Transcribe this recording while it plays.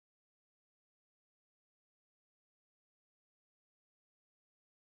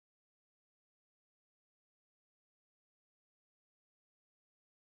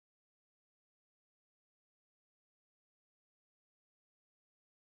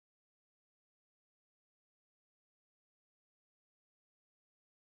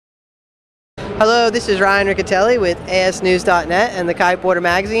Hello, this is Ryan Riccatelli with asnews.net and the Kiteboarder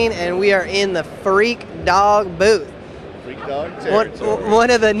Magazine, and we are in the Freak Dog booth. Freak Dog territory. One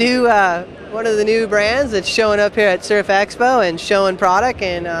of the new brands that's showing up here at Surf Expo and showing product,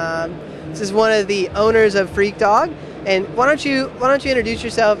 and this is one of the owners of Freak Dog. And why don't you introduce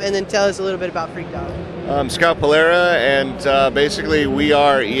yourself and then tell us a little bit about Freak Dog? I'm Scott Polera, and basically we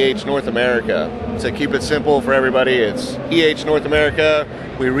are EH North America. To keep it simple for everybody, it's EH North America.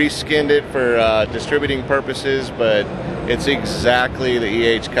 We reskinned it for distributing purposes, but it's exactly the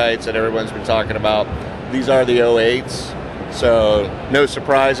EH kites that everyone's been talking about. These are the 08s, so no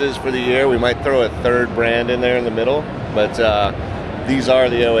surprises for the year. We might throw a third brand in there in the middle, but these are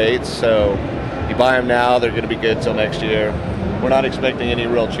the 08s, so you buy them now, they're going to be good till next year. We're not expecting any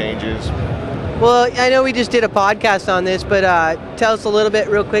real changes. Well, I know we just did a podcast on this, but tell us a little bit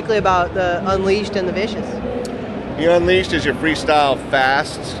real quickly about the Unleashed and the Vicious. The Unleashed is your freestyle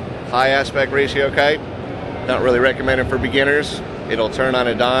fast, high aspect ratio kite. Not really recommended for beginners. It'll turn on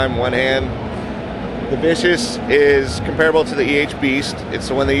a dime, one hand. The Vicious is comparable to the EH Beast. It's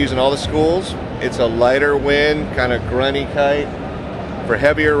the one they use in all the schools. It's a lighter wind, kind of grunty kite. For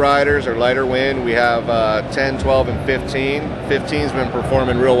heavier riders or lighter wind, we have 10, 12, and 15. 15's been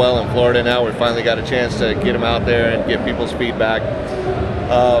performing real well in Florida now. We finally got a chance to get them out there and get people's feedback.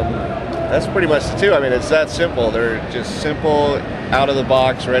 That's pretty much the two. I mean, it's that simple. They're just simple, out of the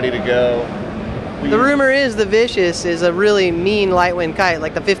box, ready to go. The rumor is the Vicious is a really mean light wind kite,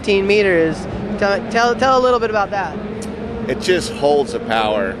 like the 15 meters. Tell a little bit about that. It just holds the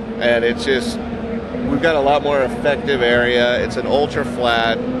power, and it's just, we've got a lot more effective area. It's an ultra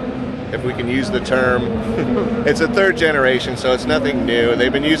flat, if we can use the term. It's a third generation, so it's nothing new.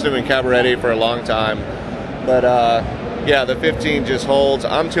 They've been using them in cabaret for a long time. But yeah, the 15 just holds.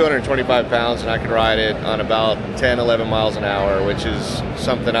 I'm 225 pounds and I can ride it on about 10, 11 miles an hour, which is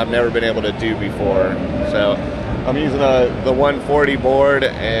something I've never been able to do before. So I'm using the 140 board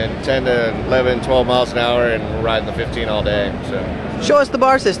and 10 to 11, 12 miles an hour, and we're riding the 15 all day. So show us the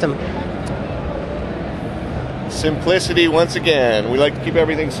bar system. Simplicity once again. We like to keep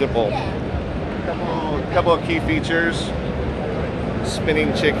everything simple. A couple of key features.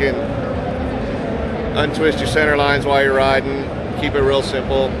 Spinning chicken. Untwist your center lines while you're riding. Keep it real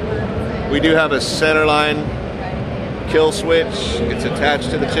simple. We do have a center line kill switch. It's attached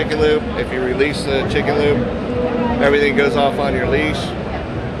to the chicken loop. If you release the chicken loop, everything goes off on your leash.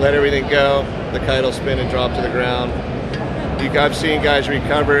 Let everything go. The kite will spin and drop to the ground. I've seen guys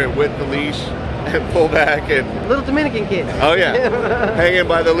recover it with the leash and pull back and little Dominican kid. Oh yeah, hanging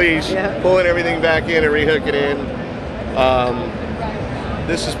by the leash, yeah. Pulling everything back in and rehook it in.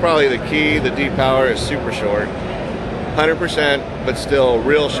 This is probably the key. The deep power is super short, 100%, but still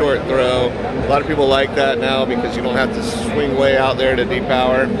real short throw. A lot of people like that now because you don't have to swing way out there to deep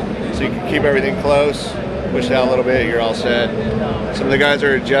power, so you can keep everything close. Push it out a little bit, you're all set. Some of the guys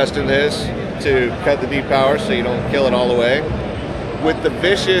are adjusting this to cut the deep power so you don't kill it all the way. With the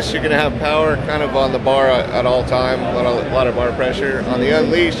Vicious, you're going to have power kind of on the bar at all time, a lot of bar pressure. On the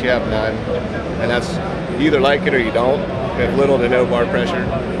Unleashed, you have none, and that's, you either like it or you don't. You have little to no bar pressure,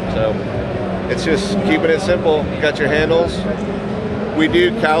 so it's just keeping it simple. You got your handles. We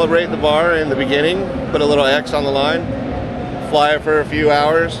do calibrate the bar in the beginning, put a little X on the line, fly it for a few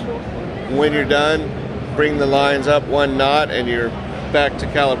hours. When you're done, bring the lines up one knot, and you're back to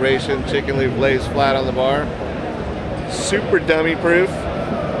calibration. Chicken loop lays flat on the bar. Super dummy proof,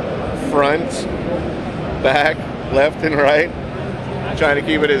 front, back, left and right. Trying to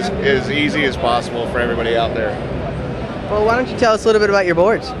keep it as easy as possible for everybody out there. Well, why don't you tell us a little bit about your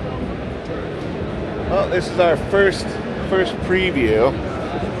boards? Well, this is our first preview.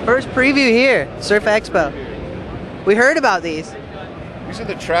 First preview here, Surf Expo. We heard about these. These are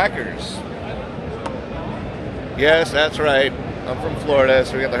the trackers. Yes, that's right. I'm from Florida,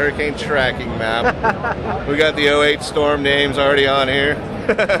 so we got the hurricane tracking map. We got the 08 storm names already on here.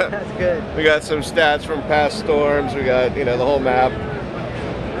 That's good. We got some stats from past storms. We got, the whole map.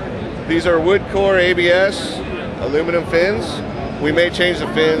 These are wood core ABS, aluminum fins. We may change the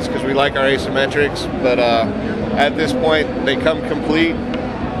fins because we like our asymmetrics, but at this point they come complete.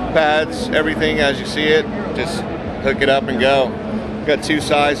 Pads, everything as you see it. Just hook it up and go. We've got two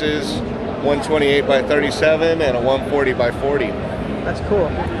sizes. 128 by 37 and a 140 by 40. That's cool.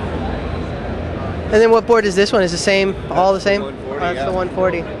 And then what board is this one? Is the same, all the same? 140, that's yeah. the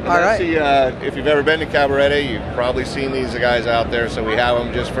 140. All right. If you've ever been to cabaret, you've probably seen these guys out there, so we have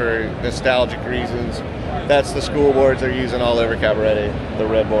them just for nostalgic reasons. That's the school boards they're using all over cabaret, the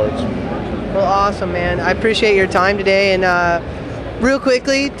red boards. Well, awesome, man. I appreciate your time today, and real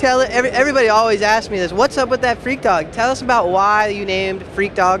quickly, everybody always asks me this, what's up with that Freak Dog? Tell us about why you named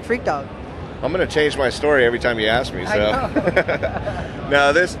Freak Dog Freak Dog. I'm going to change my story every time you ask me. So,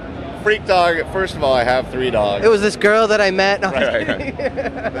 no, this freak dog. First of all, I have 3 dogs. It was this girl that I met. No, Right.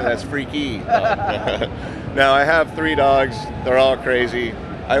 That's freaky. No, I have 3 dogs. They're all crazy.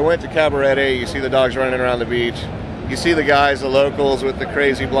 I went to Cabarete. You see the dogs running around the beach. You see the guys, the locals with the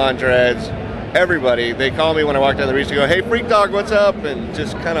crazy blonde dreads. Everybody, they call me when I walk down the beach to go, "Hey, freak dog, what's up?" And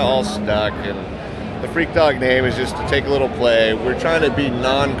just kind of all stuck. And the freak dog name is just to take a little play. We're trying to be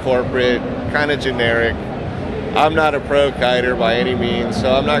non-corporate, kind of generic. I'm not a pro kiter by any means,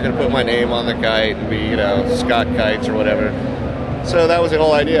 so I'm not going to put my name on the kite and be, you know, Scott Kites or whatever. So that was the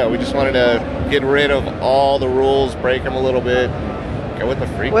whole idea. We just wanted to get rid of all the rules, break them a little bit, go with the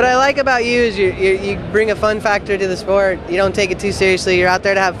freak. What I like about you is you bring a fun factor to the sport. You don't take it too seriously. You're out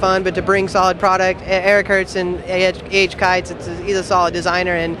there to have fun, but to bring solid product. Eric Hertz and AH Kites, he's a solid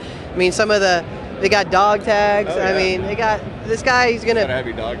designer. And I mean, they got dog tags. Oh, yeah. I mean, they got this guy. He's gonna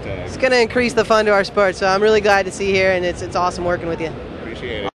heavy dog tags. It's gonna increase the fun to our sport. So I'm really glad to see you here, and it's awesome working with you.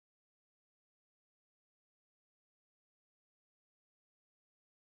 Appreciate it.